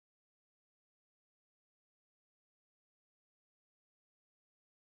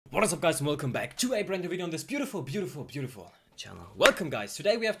What is up, guys, and welcome back to a brand new video on this beautiful channel. Welcome, guys.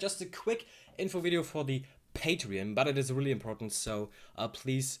 Today we have just a quick info video for the Patreon, but it is really important, so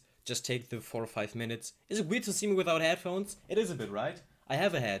please just take the 4 or 5 minutes. Is it weird to see me without headphones? It is a bit, right? I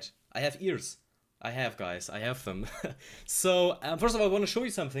have a head. I have ears. I have, guys. I have them. So first of all, I want to show you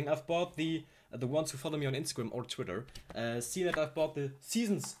something. I've bought the ones who follow me on Instagram or Twitter see that I've bought the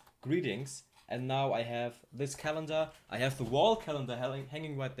season's greetings. And now I have this calendar. I have the wall calendar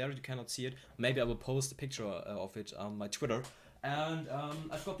hanging right there. You cannot see it. Maybe I will post a picture of it on my Twitter. And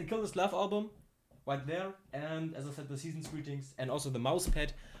I've got the Kill This Love album right there. And as I said, the season's greetings and also the mouse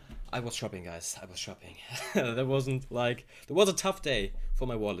pad. I was shopping, guys. I was shopping. There was a tough day for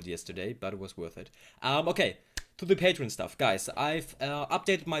my wallet yesterday, but it was worth it. Okay, to the Patreon stuff, guys. I've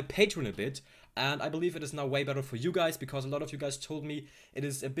updated my Patreon a bit. And I believe it is now way better for you guys, because a lot of you guys told me it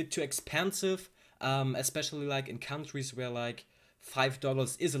is a bit too expensive, especially like in countries where like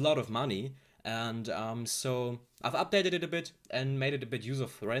 $5 is a lot of money. And so I've updated it a bit and made it a bit user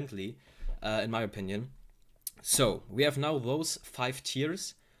friendly, in my opinion. So we have now those 5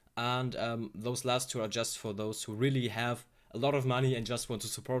 tiers, and those last 2 are just for those who really have a lot of money and just want to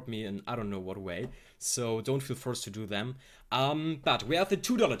support me in I don't know what way. So don't feel forced to do them. But we have the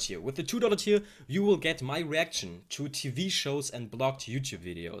 $2 tier. With the $2 tier, you will get my reaction to TV shows and blocked YouTube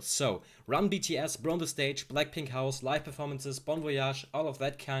videos. So Run BTS, Burn the Stage, Blackpink House, live performances, Bon Voyage, all of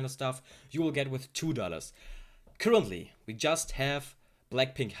that kind of stuff you will get with $2. Currently, we just have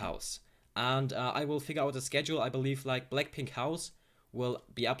Blackpink House. And I will figure out a schedule. I believe like Blackpink House will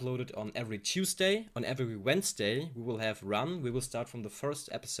be uploaded on every Tuesday. On every Wednesday we will have Run. We will start from the first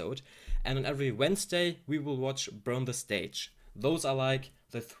episode, and on every Wednesday we will watch Burn the Stage. Those are like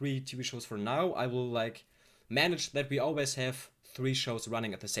the 3 TV shows for now. I will like manage that we always have 3 shows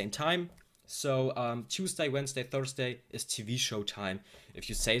running at the same time. So Tuesday, Wednesday, Thursday is TV show time, if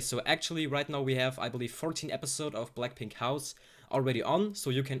you say so. Actually right now we have, I believe, 14 episodes of Blackpink House already on, so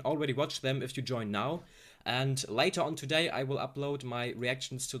you can already watch them if you join now. And later on today, I will upload my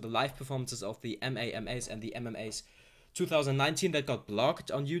reactions to the live performances of the MAMAs and the MMAs 2019 that got blocked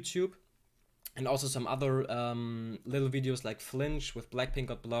on YouTube. And also some other little videos like Flinch with Blackpink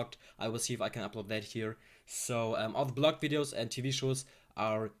got blocked. I will see if I can upload that here. So all the blocked videos and TV shows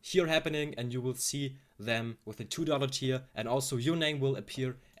are here happening, and you will see them with the $2 tier, and also your name will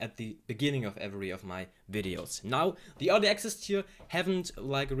appear at the beginning of every of my videos. Now the early access tier haven't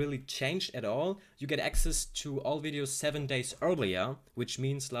like really changed at all. You get access to all videos 7 days earlier, which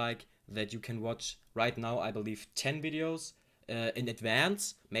means like that you can watch right now I believe 10 videos in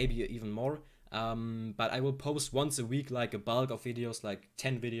advance, maybe even more. But I will post once a week like a bulk of videos, like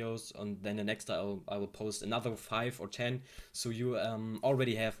 10 videos, and then the next I will post another 5 or 10, so you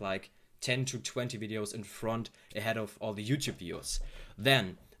already have like 10 to 20 videos in front ahead of all the YouTube viewers.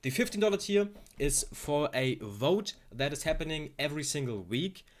 Then the $15 tier is for a vote that is happening every single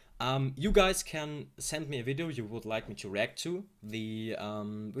week. You guys can send me a video you would like me to react to. The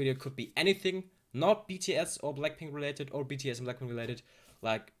video could be anything, not BTS or Blackpink related, or BTS and Blackpink related.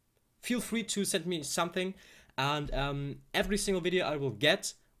 Like, feel free to send me something, and every single video I will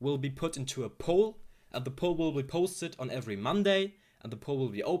get will be put into a poll, and the poll will be posted on every Monday, and the poll will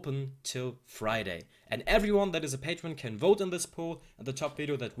be open till Friday. And everyone that is a patron can vote in this poll, and the top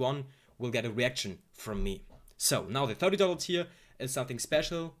video that won will get a reaction from me. So now the $30 tier is something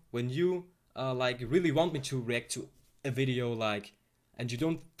special. When you like really want me to react to a video, like, and you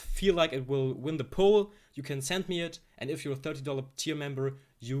don't feel like it will win the poll, you can send me it, and if you're a $30 tier member,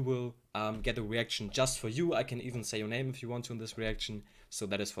 you will get a reaction just for you. I can even say your name if you want to in this reaction, so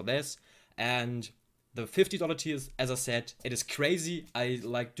that is for this. And the $50 tier is, as I said, it is crazy. I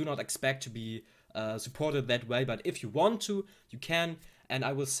like do not expect to be supported that way, but if you want to, you can, and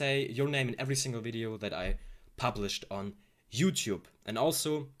I will say your name in every single video that I published on YouTube. And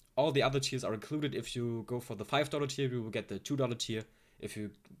also all the other tiers are included. If you go for the $5 tier, you will get the $2 tier. If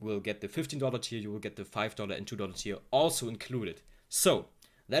you will get the $15 tier, you will get the $5 and $2 tier also included. So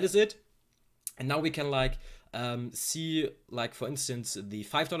that is it. And now we can like see, like, for instance, the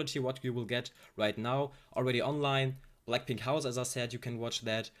 $5 tier, what you will get right now already online. Blackpink House, as I said, you can watch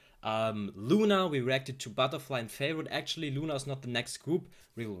that. Luna, we reacted to Butterfly and Favorite. Actually, Luna is not the next group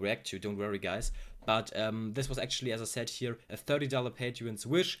we will react to, don't worry, guys. But this was actually, as I said here, a $30 Patreon's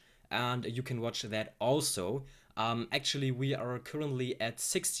wish, and you can watch that also. Actually, we are currently at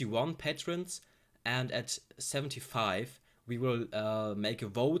 61 patrons, and at 75 we will make a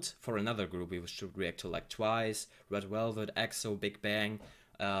vote for another group we should react to, like Twice, Red Velvet, EXO, Big Bang,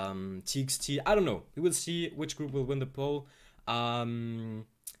 TXT. I don't know. We will see which group will win the poll.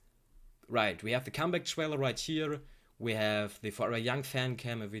 Right, we have the comeback trailer right here. We have the For a Young Fan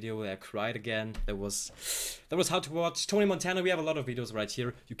Cam, a video where I cried again. That was hard to watch. Tony Montana, we have a lot of videos right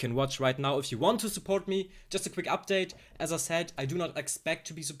here you can watch right now if you want to support me. Just a quick update. As I said, I do not expect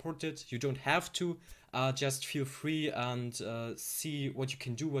to be supported. You don't have to. Just feel free and see what you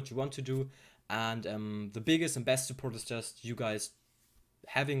can do, what you want to do. And the biggest and best support is just you guys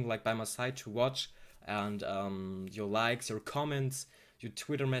having like by my side to watch, and your likes, your comments, your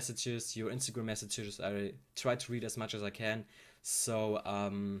Twitter messages, your Instagram messages. I try to read as much as I can. So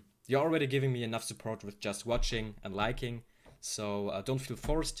you're already giving me enough support with just watching and liking. So don't feel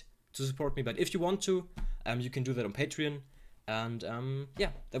forced to support me. But if you want to, you can do that on Patreon. And yeah,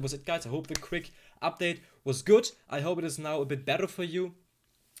 that was it, guys. I hope the quick update was good. I hope it is now a bit better for you.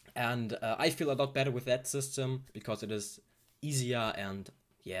 And I feel a lot better with that system because it is easier and,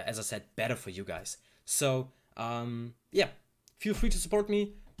 yeah, as I said, better for you guys. So yeah, feel free to support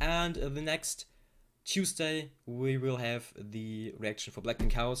me, and the next Tuesday we will have the reaction for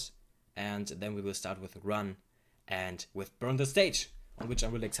Blackpink House, and then we will start with Run and with Burn the Stage, on which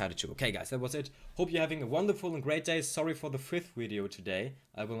I'm really excited to. Okay guys, that was it. Hope you're having a wonderful and great day. Sorry for the 5th video today.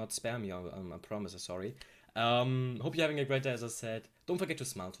 I will not spam you, I promise, sorry. Hope you're having a great day, as I said. Don't forget to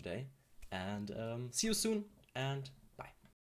smile today, and see you soon, and